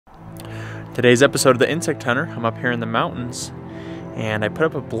Today's episode of The Insect Hunter, I'm up here in the mountains, and I put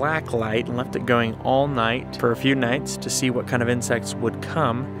up a black light and left it going all night for a few nights to see what kind of insects would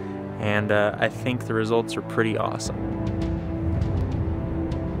come, and I think the results are pretty awesome.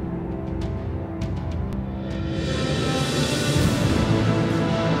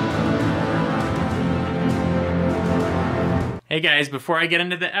 Hey guys, before I get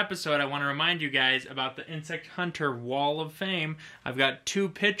into the episode, I want to remind you guys about the Insect Hunter Wall of Fame. I've got 2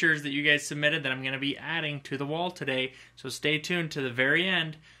 pictures that you guys submitted that I'm going to be adding to the wall today, so stay tuned to the very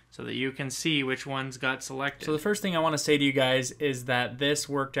end so that you can see which ones got selected. So the first thing I want to say to you guys is that this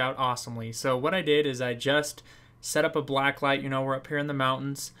worked out awesomely. So what I did is I just set up a black light. You know, we're up here in the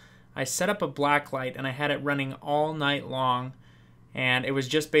mountains. I set up a black light and I had it running all night long. And it was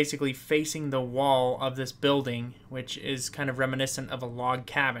just basically facing the wall of this building, which is kind of reminiscent of a log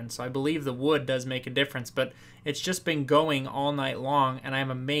cabin. So I believe the wood does make a difference, but it's just been going all night long, and I'm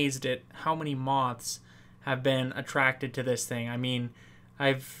amazed at how many moths have been attracted to this thing. I mean,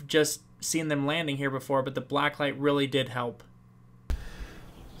 I've just seen them landing here before, but the blacklight really did help.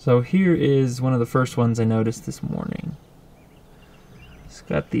 So here is one of the first ones I noticed this morning. It's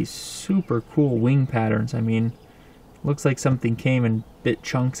got these super cool wing patterns. I mean, looks like something came and bit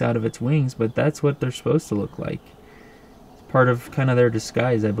chunks out of its wings, but that's what they're supposed to look like. It's part of kind of their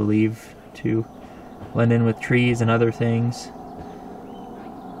disguise, I believe, to blend in with trees and other things,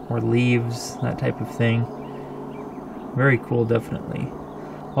 or leaves, that type of thing. Very cool, definitely.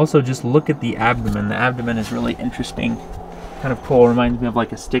 Also, just look at the abdomen. The abdomen is really interesting, kind of cool. Reminds me of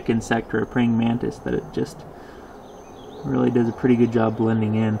like a stick insect or a praying mantis, that it just really does a pretty good job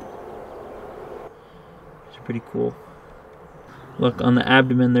blending in. It's pretty cool. Look, on the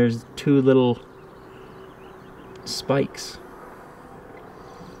abdomen there's 2 little spikes.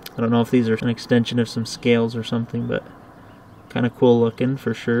 I don't know if these are an extension of some scales or something, but kind of cool looking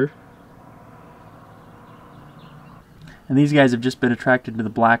for sure. And these guys have just been attracted to the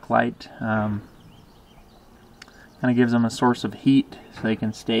black light. Kind of gives them a source of heat so they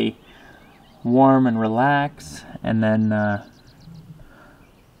can stay warm and relax, and then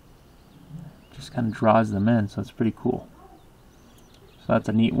just kind of draws them in, so it's pretty cool. So that's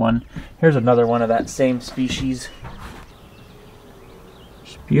a neat one. Here's another one of that same species.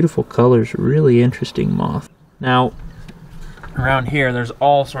 Just beautiful colors, really interesting moth. Now, around here there's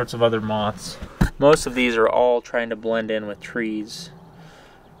all sorts of other moths. Most of these are all trying to blend in with trees.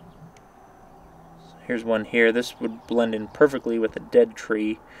 Here's one here. This would blend in perfectly with a dead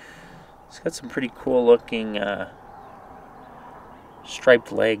tree. It's got some pretty cool looking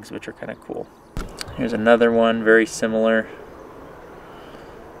striped legs, which are kind of cool. Here's another one, very similar.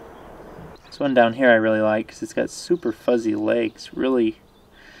 This one down here I really like because it's got super fuzzy legs. Really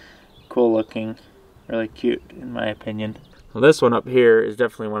cool looking. Really cute in my opinion. Well, this one up here is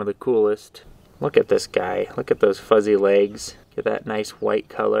definitely one of the coolest. Look at this guy. Look at those fuzzy legs. Get that nice white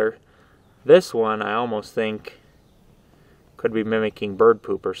color. This one I almost think could be mimicking bird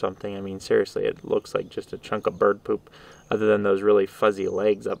poop or something. I mean, seriously, it looks like just a chunk of bird poop other than those really fuzzy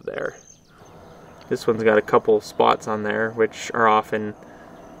legs up there. This one's got a couple spots on there which are often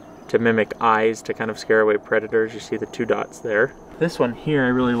to mimic eyes to kind of scare away predators. You see the 2 dots there. This one here I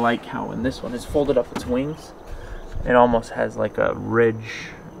really like how when this one is folded up its wings, it almost has like a ridge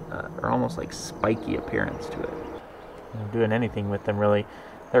or almost like spiky appearance to it. I'm not doing anything with them really.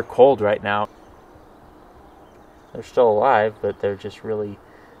 They're cold right now. They're still alive, but they're just really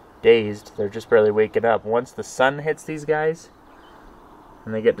dazed. They're just barely waking up. Once the sun hits these guys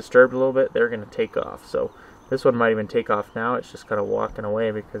and they get disturbed a little bit, they're going to take off. So this one might even take off now. It's just kind of walking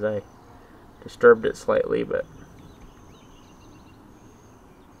away because I disturbed it slightly, but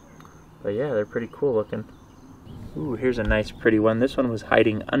yeah, they're pretty cool looking. Ooh, here's a nice pretty one. This one was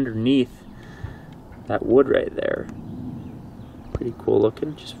hiding underneath that wood right there. Pretty cool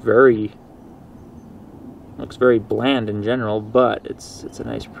looking. Just looks very bland in general, but it's a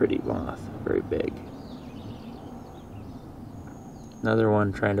nice pretty moth. Very big. Another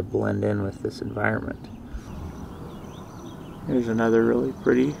one trying to blend in with this environment. Here's another really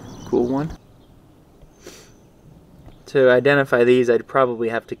pretty cool one. To identify these, I'd probably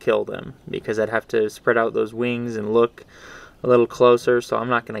have to kill them because I'd have to spread out those wings and look a little closer, so I'm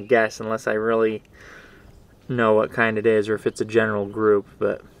not going to guess unless I really know what kind it is or if it's a general group,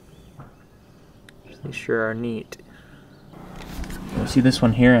 but they sure are neat. You see this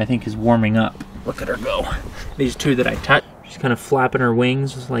one here I think is warming up. Look at her go. These 2 that I touched, she's kind of flapping her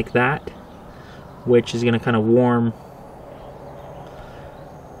wings like that, which is going to kind of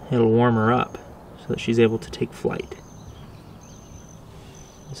it'll warm her up so that she's able to take flight.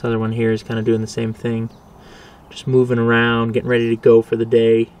 This other one here is kind of doing the same thing. Just moving around, getting ready to go for the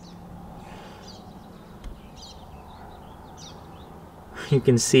day. You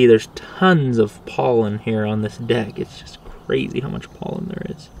can see there's tons of pollen here on this deck. It's just crazy how much pollen there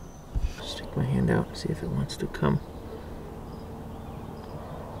is. Stick my hand out and see if it wants to come.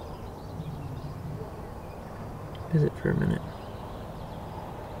 Visit for a minute.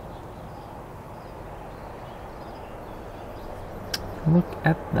 Look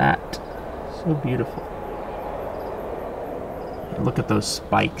at that. So beautiful. Look at those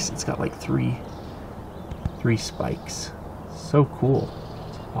spikes. It's got like three spikes. So cool.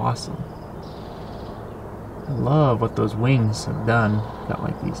 It's awesome. I love what those wings have done. Got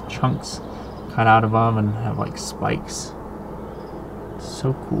like these chunks cut out of them and have like spikes. It's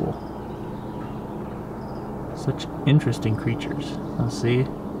so cool. Such interesting creatures. Let's see.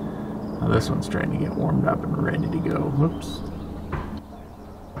 Oh, this one's trying to get warmed up and ready to go. Whoops.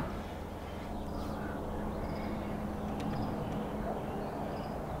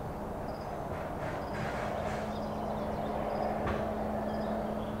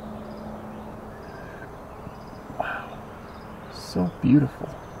 So beautiful.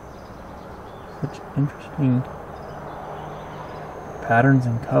 Such interesting patterns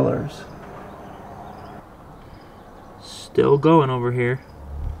and colors. Still going over here.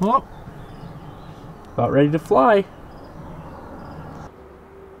 Oh, about ready to fly.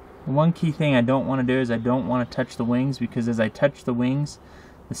 One key thing I don't want to do is I don't want to touch the wings, because as I touch the wings,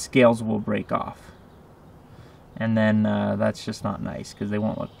 the scales will break off. And then that's just not nice, because they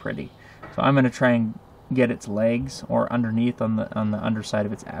won't look pretty. So I'm going to try and get its legs, or underneath on the underside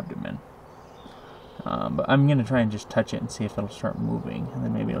of its abdomen. But I'm going to try and just touch it and see if it'll start moving, and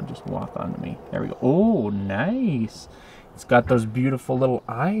then maybe it'll just walk onto me. There we go. Oh, nice. It's got those beautiful little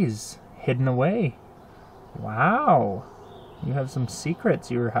eyes hidden away. Wow. You have some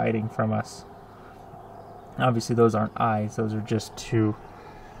secrets you were hiding from us. Obviously those aren't eyes, those are just to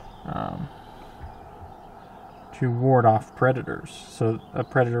ward off predators. So a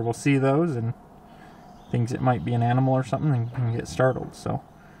predator will see those and thinks it might be an animal or something and can get startled. So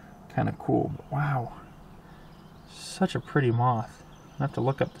kind of cool. But wow, such a pretty moth. I have to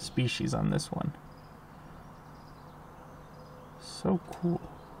look up the species on this one. So cool.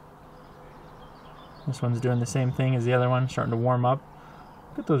 This one's doing the same thing as the other one, starting to warm up.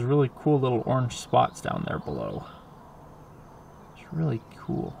 Look at those really cool little orange spots down there below. It's really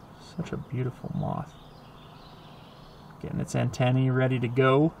cool. Such a beautiful moth. Getting its antennae ready to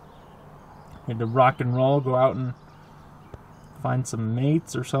go. Need to rock and roll, go out and find some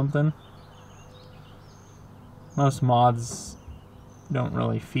mates or something. Most moths don't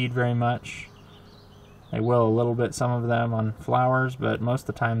really feed very much. They will a little bit, some of them, on flowers, but most of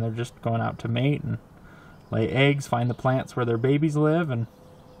the time they're just going out to mate and lay eggs, find the plants where their babies live, and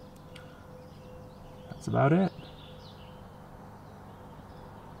that's about it.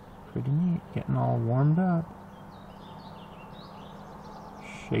 Pretty neat. Getting all warmed up.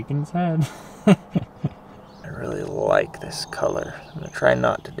 Shaking his head. I really like this color. I'm going to try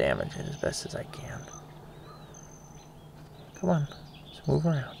not to damage it as best as I can. Come on, let's move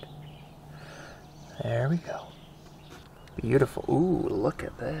around. There we go. Beautiful. Ooh, look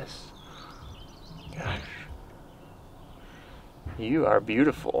at this. Gosh. You are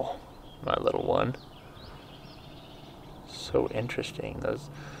beautiful, my little one. So interesting. Those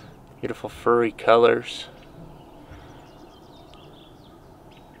beautiful furry colors.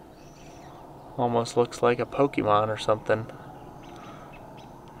 Almost looks like a Pokemon or something.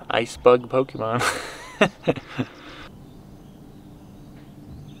 Ice bug Pokemon.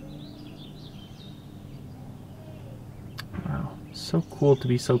 Wow, so cool to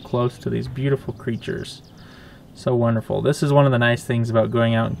be so close to these beautiful creatures. So wonderful. This is one of the nice things about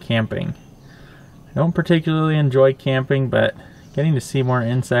going out and camping. I don't particularly enjoy camping, but getting to see more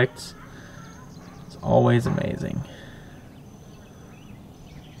insects is always amazing.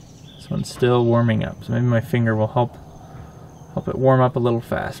 This one's still warming up, so maybe my finger will help it warm up a little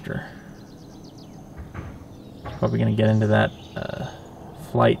faster. Probably going to get into that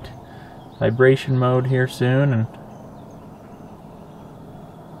flight vibration mode here soon and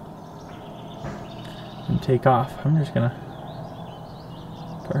take off. I'm just going to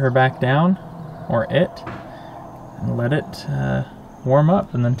put her back down, or it, and let it warm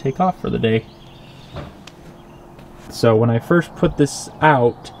up and then take off for the day. So when I first put this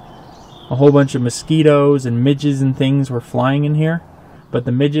out, a whole bunch of mosquitoes and midges and things were flying in here, but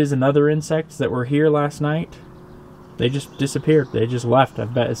the midges and other insects that were here last night, they just disappeared. They just left. I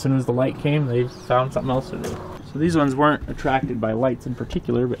bet as soon as the light came, they found something else to do. So these ones weren't attracted by lights in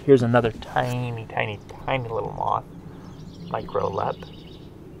particular, but here's another tiny, tiny, tiny little moth, microlep.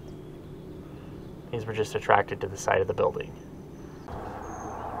 These were just attracted to the side of the building.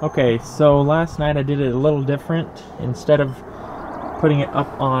 Okay, so last night I did it a little different. Instead of putting it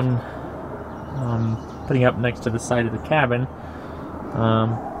up on, putting it up next to the side of the cabin.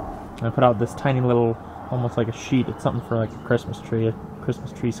 I put out this tiny little, almost like a sheet. It's something for like a Christmas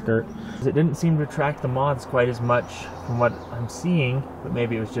tree skirt. It didn't seem to attract the moths quite as much from what I'm seeing, but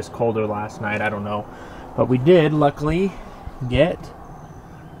maybe it was just colder last night, I don't know. But we did, luckily, get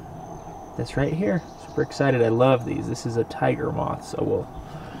this right here. Super excited, I love these. This is a tiger moth, so we'll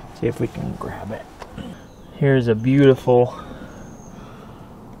see if we can grab it. Here's a beautiful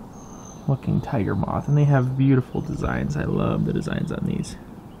looking tiger moth, and they have beautiful designs. I love the designs on these.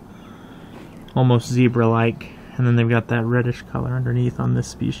 Almost zebra-like, and then they've got that reddish color underneath on this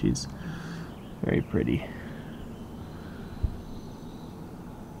species. Very pretty.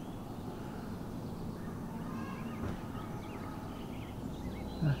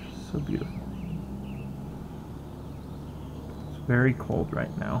 Gosh, so beautiful. It's very cold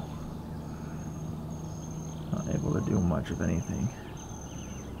right now. Not able to do much of anything.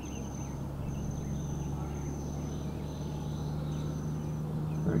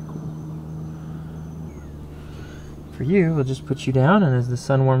 Very cool. For you, we'll just put you down, and as the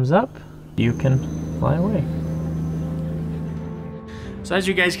sun warms up, you can fly away. So as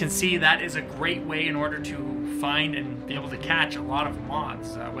you guys can see, that is a great way in order to find and be able to catch a lot of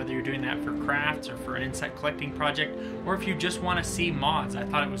moths, whether you're doing that for crafts or for an insect collecting project, or if you just want to see moths. I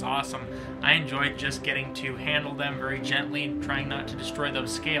thought it was awesome. I enjoyed just getting to handle them very gently, trying not to destroy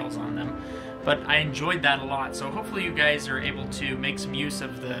those scales on them. But I enjoyed that a lot, so hopefully you guys are able to make some use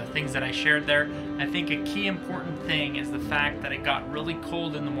of the things that I shared there. I think a key important thing is the fact that it got really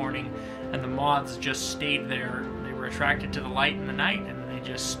cold in the morning and the moths just stayed there. They were attracted to the light in the night and they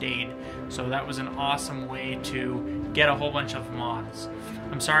just stayed. So that was an awesome way to get a whole bunch of moths.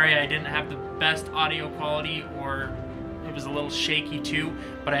 I'm sorry I didn't have the best audio quality, or it was a little shaky too,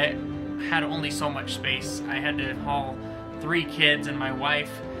 but I had only so much space. I had to haul 3 kids and my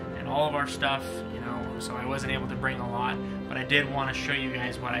wife and all of our stuff, you know, so I wasn't able to bring a lot, but I did want to show you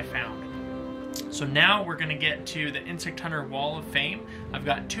guys what I found. So now we're going to get to the Insect Hunter Wall of Fame. I've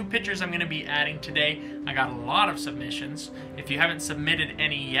got 2 pictures I'm going to be adding today. I got a lot of submissions. If you haven't submitted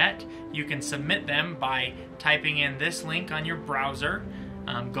any yet, you can submit them by typing in this link on your browser,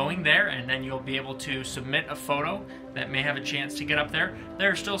 going there, and then you'll be able to submit a photo that may have a chance to get up there. There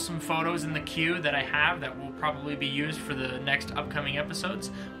are still some photos in the queue that I have that will probably be used for the next upcoming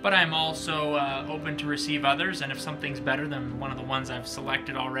episodes, but I'm also open to receive others, and if something's better than one of the ones I've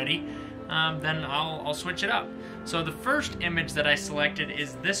selected already, then I'll switch it up. So the first image that I selected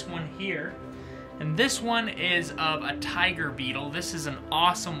is this one here, and this one is of a tiger beetle. This is an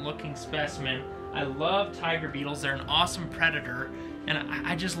awesome looking specimen. I love tiger beetles. They're an awesome predator, and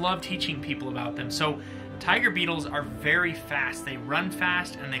I just love teaching people about them. So tiger beetles are very fast. They run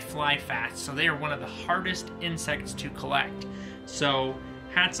fast and they fly fast, so they are one of the hardest insects to collect. So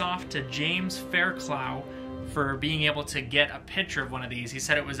hats off to James Fairclough for being able to get a picture of one of these. He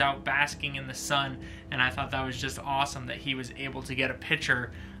said it was out basking in the sun, and I thought that was just awesome that he was able to get a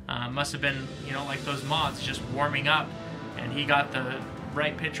picture. Must have been, you know, like those moths just warming up, and he got the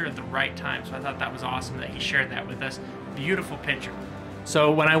right picture at the right time. So I thought that was awesome that he shared that with us. Beautiful picture.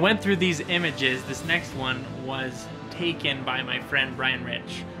 So when I went through these images, this next one was taken by my friend Brian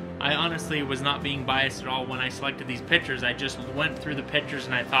Rich. I honestly was not being biased at all when I selected these pictures. I just went through the pictures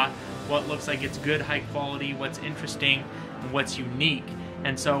and I thought what looks like it's good, high quality, what's interesting, and what's unique.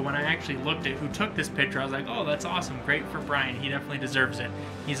 And so when I actually looked at who took this picture, I was like, oh, that's awesome, great for Brian, he definitely deserves it.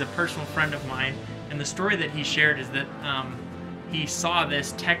 He's a personal friend of mine, and the story that he shared is that he saw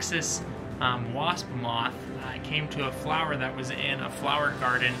this Texas wasp moth. Came to a flower that was in a flower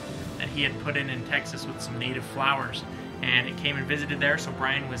garden that he had put in Texas with some native flowers, and it came and visited there. So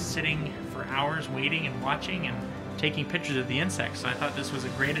Brian was sitting for hours waiting and watching and taking pictures of the insects. So I thought this was a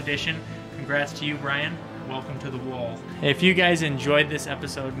great addition. Congrats to you, Brian. Welcome to the wall. If you guys enjoyed this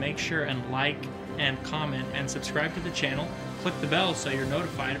episode, make sure and like and comment and subscribe to the channel. Click the bell so you're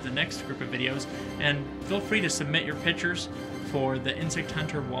notified of the next group of videos, and feel free to submit your pictures for the Insect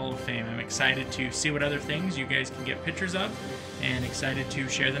Hunter Wall of Fame. I'm excited to see what other things you guys can get pictures of, and excited to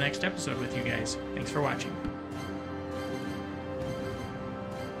share the next episode with you guys. Thanks for watching.